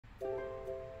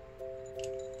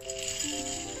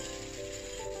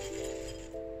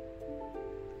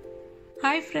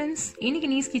Hi friends, இன்னைக்கு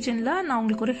knees கிச்சன்ல நான்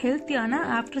உங்களுக்கு ஒரு ஹெல்த்தியான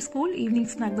ஆஃப்டர் ஸ்கூல் ஈவினிங்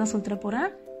ஸ்நாக் தான் சொல்லித் தர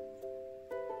போறேன்.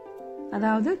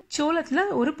 அதாவது சோளத்துல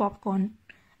ஒரு பாப்கார்ன்.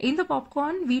 இந்த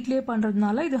பாப்கார்ன் வீட்லயே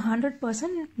பண்றதுனால இது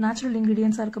 100% நேச்சுரல்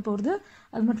இன்கிரிடியன்ஸா இருக்க போகுது.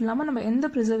 அது மட்டும் இல்லாம நம்ம எந்த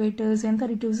ப்ரிசர்வேட்டிவ்ஸ் எந்த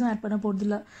அடிட்டிவ்ஸும் ஆட் பண்ண போறது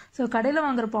இல்ல. ஸோ கடையில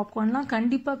வாங்குற பாப்கார்ன்லாம்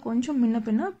கண்டிப்பா கொஞ்சம் முன்ன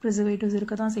பின்ன ப்ரிசர்வேட்டிவ்ஸ்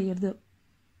இருக்க தான் செய்யறது.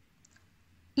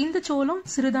 இந்த சோளம்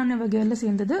சிறுதானிய வகையில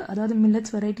சேர்ந்தது, அதாவது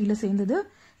மில்லட்ஸ் வெரைட்டில சேர்ந்தது.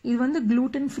 இது வந்து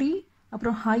gluten ஃப்ரீ,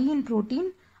 அப்புறம் ஹை இன் புரோட்டீன்,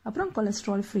 அப்புறம்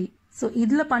கொலஸ்ட்ரால் ஃப்ரீ. ஸோ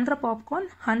இதில் பண்ணுற பாப்கார்ன்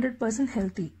 100%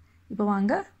 ஹெல்த்தி. இப்போ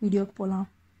வாங்க வீடியோக்கு போகலாம்.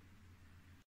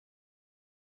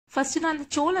 ஃபர்ஸ்ட் நான் இந்த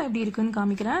சோளம் எப்படி இருக்குன்னு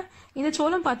காமிக்கிறேன். இந்த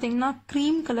சோளம் பார்த்தீங்கன்னா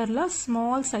க்ரீம் கலர்ல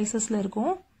ஸ்மால் சைசஸ்ல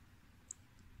இருக்கும்.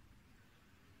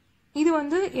 இது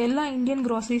வந்து எல்லா இந்தியன்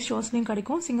கிராசரி ஸ்டோர்ஸ்லையும்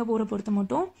கிடைக்கும், சிங்கப்பூரை பொறுத்த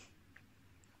மட்டும்.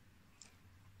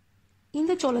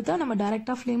 இந்த சோளத்தை நம்ம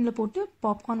டைரக்டா ஃப்ளேம்ல போட்டு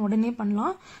பாப்கார்ன் உடனே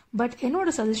பண்ணலாம். பட் என்னோட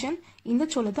சஜஷன், இந்த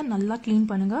சோளத்தை நல்லா கிளீன்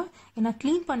பண்ணுங்க. ஏன்னா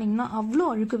கிளீன் பண்ணீங்கன்னா அவ்வளோ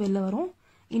அழுக்கு வெளில வரும்.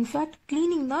 இன்ஃபேக்ட்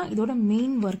கிளீனிங் தான் இதோட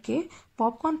மெயின் ஒர்க்கே.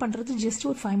 பாப்கார்ன் பண்றது ஜஸ்ட்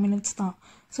ஒரு 5 minutes தான்.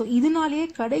 ஸோ இதனாலேயே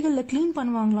கடைகளில் கிளீன்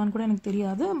பண்ணுவாங்களான்னு கூட எனக்கு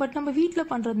தெரியாது. பட் நம்ம வீட்டில்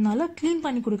பண்றதுனால கிளீன்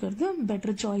பண்ணி கொடுக்கறது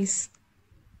பெட்டர் சாய்ஸ்.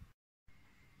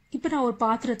 இப்போ நான் ஒரு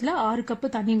பாத்திரத்தில் 6 கப்பு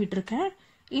தண்ணி விட்டுருக்கேன்.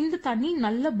 இந்த தண்ணி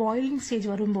நல்ல பாயிலிங் ஸ்டேஜ்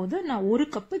வரும்போது நான் 1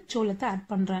 கப்பு சோளத்தை ஆட்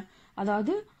பண்றேன்.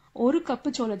 அதாவது 1 கப்பு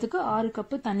சோளத்துக்கு 6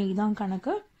 கப்பு தண்ணி தான்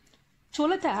கணக்கு.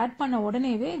 சோளத்தை ஆட் பண்ண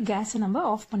உடனேவே கேஸை நம்ம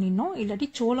ஆஃப் பண்ணிடணும், இல்லாட்டி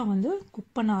சோளம் வந்து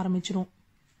குக் பண்ண ஆரம்பிச்சிடும்.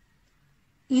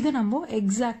 இதை நம்ம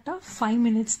எக்ஸாக்டா 5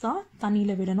 minutes தான்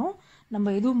தண்ணியில விடணும்.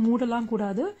 நம்ம எதுவும் மூடலாம்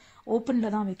கூடாது,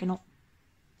 ஓப்பன்ல தான் வைக்கணும்.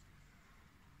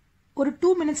 ஒரு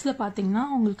 2 minutesல பாத்தீங்கன்னா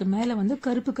உங்களுக்கு மேல வந்து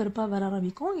கருப்பு கருப்பா வர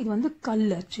ஆரம்பிக்கும். இது வந்து கல்.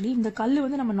 ஆக்சுவலி இந்த கல்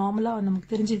வந்து நம்ம நார்மலா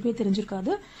நமக்கு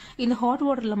தெரிஞ்சிருக்காது. இந்த ஹாட்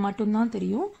வாட்டர்ல மட்டும்தான்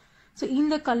தெரியும். ஸோ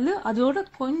இந்த கல் அதோட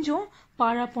கொஞ்சம்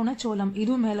பாழா போன சோளம்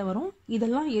இதுவும் மேல வரும்.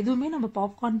 இதெல்லாம் எதுவுமே நம்ம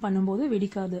பாப்கார்ன் பண்ணும்போது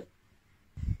வெடிக்காது.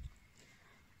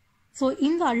 ஸோ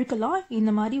இந்த அழுக்கெல்லாம்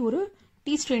இந்த மாதிரி ஒரு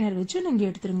டீ ஸ்ட்ரெயினர் வச்சு நீங்க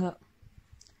எடுத்துருங்க.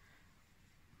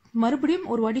 மறுபடியும்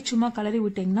ஒரு வாட்டி சும்மா கலரி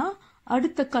விட்டீங்கன்னா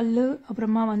அடுத்த கல்,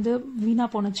 அப்புறமா வந்து வீணா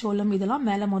போன சோளம் இதெல்லாம்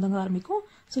மேல முதங்க ஆரம்பிக்கும்.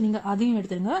 ஸோ நீங்க அதையும்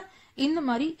எடுத்துருங்க. இந்த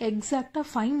மாதிரி எக்ஸாக்டா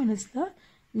 5 minutesல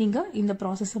நீங்க இந்த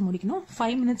ப்ராசஸை முடிக்கணும்.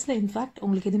 5 minutesல இன்ஃபேக்ட்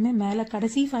உங்களுக்கு எதுவுமே மேல,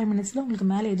 கடைசி 5 minutesல உங்களுக்கு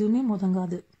மேல எதுவுமே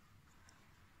முதங்காது.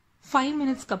 5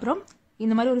 minutesக்கு அப்புறம்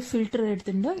இந்த மாதிரி ஒரு ஃபில்டர்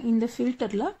எடுத்துட்டு இந்த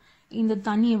ஃபில்டர்ல இந்த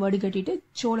தண்ணியை வடிகட்டிட்டு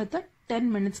சோளத்தை 10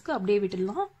 minutesக்கு அப்படியே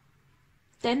விட்டுடலாம்.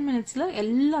 10 minutesல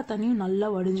எல்லா தண்ணியும் நல்லா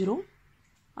வடிஞ்சிரும்.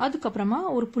 அதுக்கப்புறமா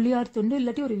ஒரு புளியார் துண்டு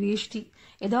இல்லாட்டி ஒரு வேஷ்டி,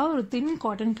 ஏதாவது ஒரு தின்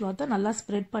காட்டன் கிளாத்தை நல்லா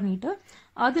ஸ்ப்ரெட் பண்ணிட்டு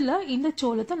அதுல இந்த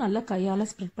சோளத்தை நல்லா கையால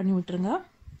ஸ்ப்ரெட் பண்ணி விட்டுருங்க.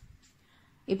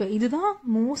 இப்ப இதுதான்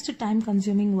மோஸ்ட் டைம்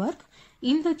கன்சியூமிங் ஒர்க்.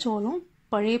 இந்த சோளம்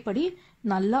பழையபடி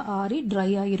நல்லா ஆறி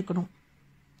ட்ரையா இருக்கணும்.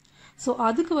 ஸோ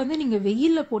அதுக்கு வந்து நீங்க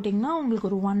வெயில்ல போட்டீங்கன்னா உங்களுக்கு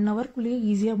ஒரு 1 hourக்குள்ளேயே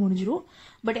ஈஸியா முடிஞ்சிடும்.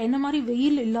 பட் என்ன மாதிரி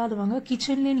வெயில் இல்லாதவங்க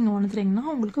கிச்சன்லயே நீங்க உணர்த்துறீங்கன்னா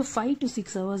உங்களுக்கு 5 to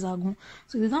 6 hours ஆகும்.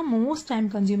 ஸோ இதுதான் most time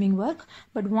consuming work.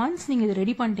 But once நீங்க இதை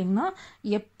ரெடி பண்ணிட்டீங்கன்னா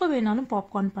எப்ப வேணாலும்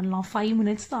பாப்கார்ன் பண்ணலாம். 5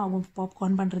 minutes தான் ஆகும்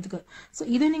பாப்கார்ன் பண்றதுக்கு. ஸோ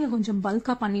இதை நீங்க கொஞ்சம்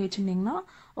பல்கா பண்ணி வச்சிருந்தீங்கன்னா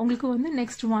உங்களுக்கு வந்து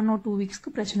நெக்ஸ்ட் 1 or 2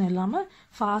 weeksக்கு பிரச்சனை இல்லாம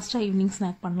ஃபாஸ்டா ஈவினிங்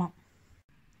ஸ்நாக் பண்ணலாம்.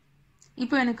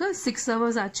 இப்போ எனக்கு 6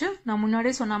 hours ஆச்சு. நான்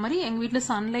முன்னாடியே சொன்ன மாதிரி எங்க வீட்டுல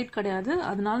சன்லைட் கிடையாது,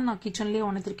 அதனால நான் கிச்சன்லயே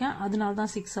உணர்த்திருக்கேன். அதனால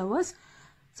தான் 6 hours.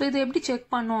 ஸோ இதை எப்படி செக்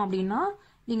பண்ணோம் அப்படின்னா,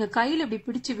 நீங்க கையில இப்படி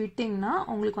பிடிச்சு விட்டீங்கன்னா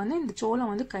உங்களுக்கு வந்து இந்த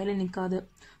சோளம் வந்து கையில நிக்காது.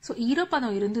 ஸோ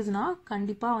ஈரப்பதம் இருந்ததுன்னா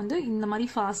கண்டிப்பா வந்து இந்த மாதிரி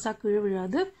ஃபாஸ்டா கீழே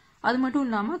விழாது. அது மட்டும்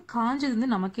இல்லாம காஞ்சது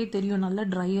வந்து நமக்கே தெரியும், நல்லா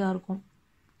ட்ரையா இருக்கும்.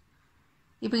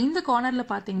 இப்போ இந்த கார்னர்ல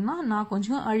பாத்தீங்கன்னா நான்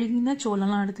கொஞ்சம் அழுகின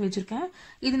சோளம்லாம் எடுத்து வச்சிருக்கேன்.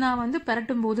 இது நான் வந்து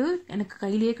பெரட்டும் போது எனக்கு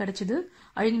கையிலேயே கிடைச்சது.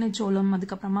 அழுகின சோளம்,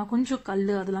 அதுக்கப்புறமா கொஞ்சம் கல்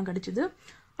அதெல்லாம் கிடைச்சது.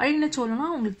 அழுகின சோளம்னா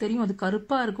உங்களுக்கு தெரியும், அது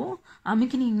கருப்பா இருக்கும்.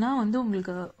 அமுக்கினீங்கன்னா வந்து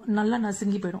உங்களுக்கு நல்லா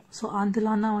நசுங்கி போயிடும். ஸோ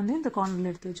அதெல்லாம் தான் வந்து இந்த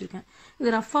கார்னர்ல எடுத்து வச்சிருக்கேன்.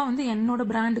 இது ரஃபா வந்து என்னோட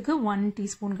பிராண்டுக்கு 1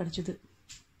 teaspoon கிடைச்சது.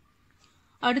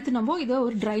 அடுத்து நம்ம இதை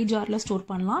ஒரு ட்ரை ஜார்ல ஸ்டோர்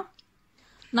பண்ணலாம்.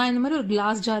 நான் இந்த மாதிரி ஒரு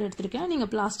கிளாஸ் ஜார் எடுத்திருக்கேன். நீங்க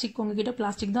பிளாஸ்டிக், உங்ககிட்ட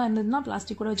பிளாஸ்டிக் தான் இருந்ததுன்னா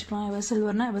பிளாஸ்டிக் கூட வச்சுக்கலாம்,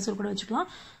 எவர்சில்வர்னா எவர்சில் கூட வச்சுக்கலாம்.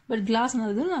 பட் கிளாஸ்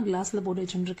நல்லது, நான் கிளாஸ்ல போட்டு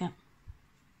வச்சுருக்கேன்.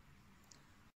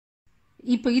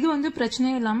 இப்போ இது வந்து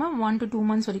பிரச்சனையே இல்லாம 1 to 2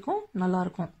 months வரைக்கும் நல்லா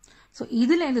இருக்கும். ஸோ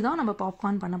இதுல இருந்து தான் நம்ம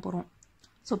பாப்கார்ன் பண்ண போறோம்.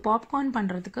 ஸோ பாப்கார்ன்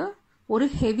பண்றதுக்கு ஒரு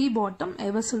ஹெவி பாட்டம்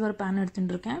எவர்சில்வர் பேன்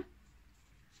எடுத்துட்டு இருக்கேன்.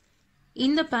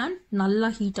 இந்த பேன் நல்லா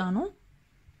ஹீட் ஆனும்.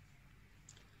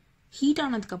 ஹீட்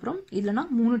ஆனதுக்கு அப்புறம் இதுல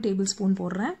நான் 3 tablespoon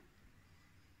போடுறேன்.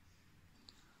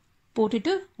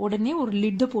 போட்டுட்டு உடனே ஒரு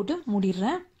லிட்டை போட்டு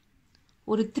மூடிடுறேன்.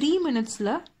 ஒரு 3 minutesல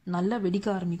நல்லா வெடிக்க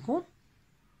ஆரம்பிக்கும்.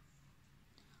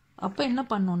 அப்ப என்ன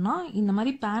பண்ணோம்னா இந்த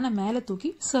மாதிரி பேனை மேல தூக்கி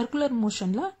சர்க்குலர்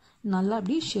மோஷன்ல நல்லா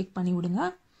அப்படி ஷேக் பண்ணி விடுங்க.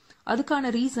 அதுக்கான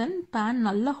ரீசன் பேன்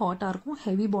நல்லா ஹாட்டாக இருக்கும்.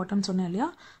 ஹெவி பாட்டம் சொன்னேன் இல்லையா,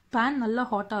 பேன் நல்லா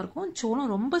ஹாட்டாக இருக்கும்.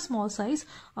 சோளம் ரொம்ப ஸ்மால் சைஸ்,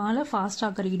 அதனால்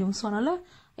ஃபாஸ்ட்டாக கருகிடும். ஸோ அதனால்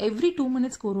எவ்ரி 2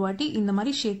 மினிட்ஸ்க்கு ஒரு வாட்டி இந்த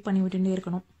மாதிரி ஷேக் பண்ணி விட்டுட்டே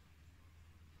இருக்கணும்.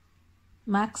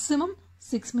 மேக்ஸிமம்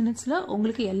 6 மினிட்ஸில்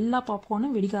உங்களுக்கு எல்லா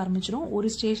பாப்கார்னும் வெடிக்க ஆரம்பிச்சிடும். ஒரு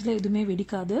ஸ்டேஜில் எதுவுமே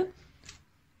வெடிக்காது.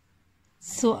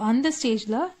 ஸோ அந்த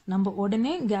ஸ்டேஜில் நம்ம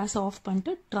உடனே கேஸ் ஆஃப்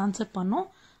பண்ணிட்டு ட்ரான்ஸ்ஃபர் பண்ணோம்.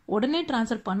 உடனே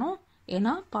ட்ரான்ஸ்ஃபர் பண்ணோம்,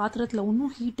 ஏன்னா பாத்திரத்தில்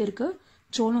இன்னும் ஹீட் இருக்குது,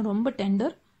 சோளம் ரொம்ப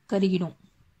டெண்டர், கருகிடும்.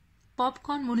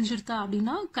 பாப்கார்ன் முடிஞ்சிருத்தா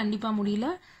அப்படின்னா கண்டிப்பாக முடியல.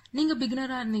 நீங்கள்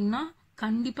பிகினராக இருந்தீங்கன்னா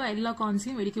கண்டிப்பாக எல்லா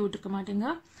கார்ன்ஸையும் வெடிக்க விட்டுருக்க மாட்டீங்க.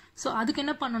 ஸோ அதுக்கு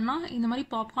என்ன பண்ணணும்னா, இந்த மாதிரி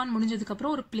பாப்கார்ன்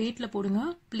முடிஞ்சதுக்கப்புறம் ஒரு பிளேட்டில் போடுங்க.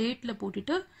 பிளேட்டில்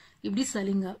போட்டுட்டு இப்படி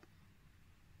சலிங்க.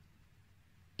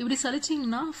 இப்படி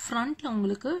சலிச்சிங்கன்னா ஃப்ரண்ட்டில்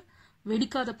உங்களுக்கு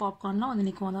வெடிக்காத பாப்கார்ன்லாம் வந்து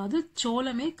நிற்கும். அதாவது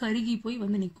சோளமே கருகி போய்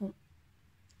வந்து நிற்கும்.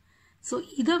 ஸோ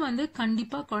இதை வந்து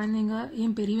கண்டிப்பாக குழந்தைங்க,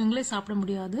 ஏன் பெரியவங்களே சாப்பிட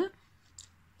முடியாது.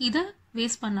 இதை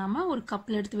வேஸ்ட் பண்ணாமல் ஒரு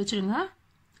கப்பில் எடுத்து வச்சுருங்க.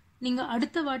 நீங்கள்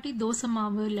அடுத்த வாட்டி தோசை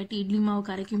மாவு இல்லாட்டி இட்லி மாவு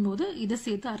கரைக்கும் போது இதை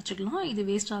சேர்த்து அரைச்சிக்கலாம். இது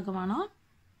வேஸ்ட் ஆக வேணாம்.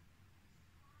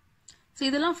 ஸோ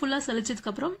இதெல்லாம் ஃபுல்லாக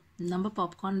சலிச்சதுக்கப்புறம் நம்ம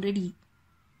பாப்கார்ன் ரெடி.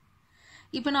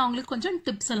 இப்போ நான் உங்களுக்கு கொஞ்சம்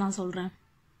டிப்ஸ் எல்லாம் சொல்கிறேன்.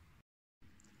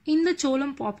 இந்த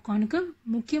சோளம் பாப்கார்னுக்கு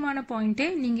முக்கியமான பாயிண்ட்டே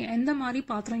நீங்கள் எந்த மாதிரி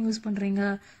பாத்திரம் யூஸ் பண்ணுறீங்க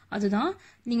அதுதான்.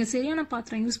 நீங்கள் சரியான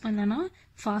பாத்திரம் யூஸ் பண்ணலன்னா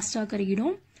ஃபாஸ்ட்டாக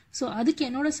கருகிடும். ஸோ அதுக்கு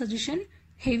என்னோட suggestion,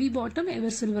 heavy bottom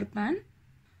ever silver pan.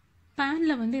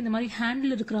 பேனில் வந்து இந்த மாதிரி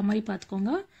ஹேண்டில் இருக்கிற மாதிரி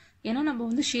பார்த்துக்கோங்க. ஏன்னா நம்ம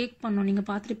வந்து ஷேக் பண்ணோம், நீங்கள்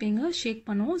பார்த்துருப்பீங்க ஷேக்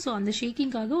பண்ணுவோம். ஸோ அந்த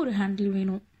ஷேக்கிங்காக ஒரு ஹேண்டில்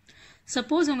வேணும்.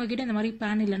 சப்போஸ் உங்ககிட்ட இந்த மாதிரி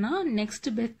பேன் இல்லைன்னா நெக்ஸ்ட்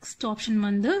பெஸ்ட் ஆப்ஷன்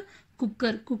வந்து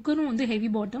குக்கர். குக்கரும் வந்து ஹெவி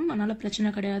பாட்டம், அதனால் பிரச்சனை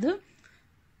கிடையாது.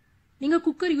 நீங்கள்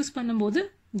குக்கர் யூஸ் பண்ணும்போது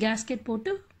கேஸ்கெட்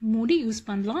போட்டு மூடி யூஸ்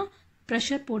பண்ணலாம்.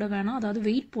 ப்ரெஷர் போட வேணாம், அதாவது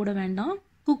வெயிட் போட வேண்டாம்.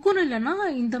 குக்கர் இல்லைன்னா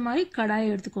இந்த மாதிரி கடாயை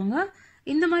எடுத்துக்கோங்க.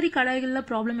 இந்த மாதிரி கடாய்களில்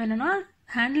ப்ராப்ளம் என்னன்னா,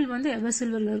 ஹேண்டில் வந்து எவர்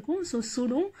சில்வரில் இருக்கும், ஸோ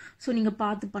சுடும். ஸோ நீங்கள்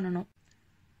பார்த்து பண்ணணும்.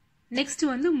 நெக்ஸ்ட்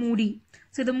வந்து மூடி.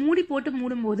 ஸோ இதை மூடி போட்டு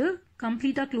மூடும்போது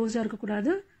கம்ப்ளீட்டாக க்ளோஸ்டாக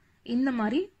இருக்கக்கூடாது. இந்த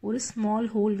மாதிரி ஒரு ஸ்மால்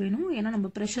ஹோல் வேணும். ஏன்னா நம்ம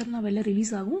ப்ரெஷர்லாம் வெளில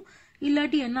ரிலீஸ் ஆகும்.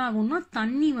 இல்லாட்டி என்ன ஆகும்னா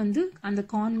தண்ணி வந்து அந்த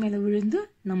கார்ன் மேலே விழுந்து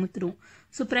நமுத்துடும்.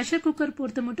 ஸோ ப்ரெஷர் குக்கர்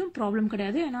பொறுத்த மட்டும் ப்ராப்ளம்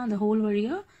கிடையாது, ஏன்னா அந்த ஹோல்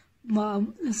வழியாக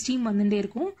ஸ்டீம் வந்துட்டே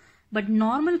இருக்கும். பட்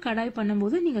நார்மல் கடாய்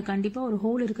பண்ணும்போது நீங்கள் கண்டிப்பாக ஒரு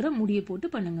ஹோல் இருக்கிற மூடியை போட்டு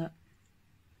பண்ணுங்க.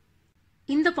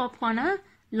 இந்த பாப்கார்னை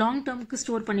லாங் டேர்முக்கு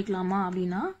ஸ்டோர் பண்ணிக்கலாமா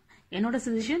அப்படின்னா என்னோட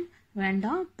சஜஷன்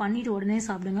வேண்டாம், பண்ணிட்டு உடனே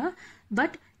சாப்பிடுங்க.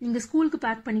 பட் நீங்கள் ஸ்கூலுக்கு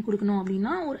பேக் பண்ணி கொடுக்கணும்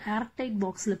அப்படின்னா ஒரு ஏர்டைட்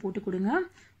பாக்ஸில் போட்டு கொடுங்க.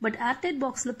 பட் ஏர்டைட்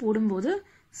பாக்ஸில் போடும்போது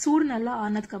சூடு நல்லா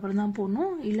ஆனதுக்கு அப்புறம் தான்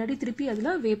போடணும், இல்லாட்டி திருப்பி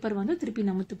அதில் வேப்பர் வந்து திருப்பி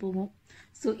நமுத்து போகும்.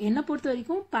 ஸோ என்னை பொறுத்த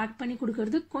வரைக்கும் பேக் பண்ணி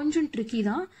கொடுக்கறது கொஞ்சம் ட்ரிக்கி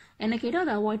தான். என்ன கேட்டால்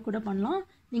அதை அவாய்ட் கூட பண்ணலாம்.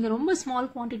 நீங்கள் ரொம்ப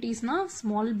ஸ்மால் குவான்டிட்டிஸ்னா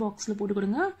ஸ்மால் பாக்ஸில் போட்டு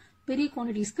கொடுங்க, பெரிய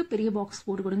குவான்டிட்டிஸ்க்கு பெரிய பாக்ஸ்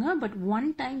போட்டு கொடுங்க. பட் ஒன்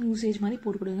டைம் யூசேஜ் மாதிரி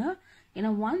போட்டு கொடுங்க.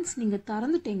 ஏன்னா ஒன்ஸ் நீங்கள்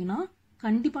திறந்துட்டீங்கன்னா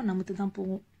கண்டிப்பாக நமுத்து தான்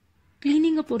போகும்.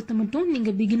 கிளீனிங்கை பொறுத்த மட்டும்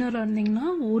நீங்கள் பிகினராக இருந்தீங்கன்னா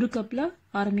ஒரு கப்பில்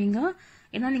ஆரம்பிங்க.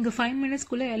 ஏன்னா நீங்கள் 5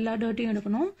 மினிட்ஸ்க்குள்ளே எல்லா டர்ட்டையும்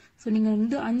எடுக்கணும். ஸோ நீங்கள்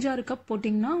வந்து 5-6 கப்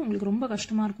போட்டிங்கன்னா உங்களுக்கு ரொம்ப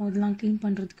கஷ்டமாக இருக்கும் இதெல்லாம் க்ளீன்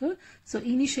பண்ணுறதுக்கு. ஸோ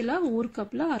இனிஷியலாக ஒரு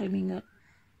கப்பில் ஆரம்பிங்க.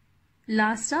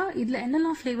 லாஸ்ட்டாக இதில்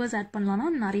என்னெல்லாம் ஃப்ளேவர்ஸ் ஆட் பண்ணலாம்னா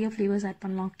நிறைய ஃப்ளேவர்ஸ் ஆட்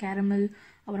பண்ணலாம். கேரமல்,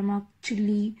 அப்புறமா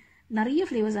சில்லி, நிறைய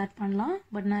ஃப்ளேவர்ஸ் ஆட் பண்ணலாம்.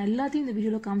 பட் நான் எல்லாத்தையும் இந்த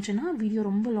வீடியோவில் காமிச்சேன்னா வீடியோ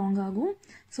ரொம்ப லாங் ஆகும்.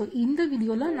 ஸோ இந்த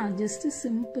வீடியோவில் நான் ஜஸ்ட்டு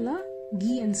சிம்பிளாக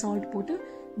கீ அண்ட் சால்ட் போட்டு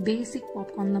பேசிக்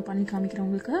பாப்கார்ன் தான் பண்ணி காமிக்கிறேன்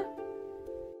உங்களுக்கு.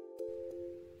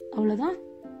 அவ்வளோதான்,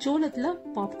 சோளத்தில்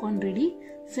பாப்கார்ன் ரெடி.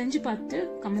 செஞ்சு பார்த்துட்டு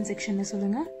கமெண்ட் செக்ஷனில்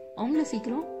சொல்லுங்கள். அவங்கள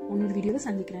சீக்கிரம் இன்னொரு வீடியோவில்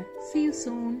சந்திக்கிறேன். See you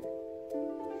soon.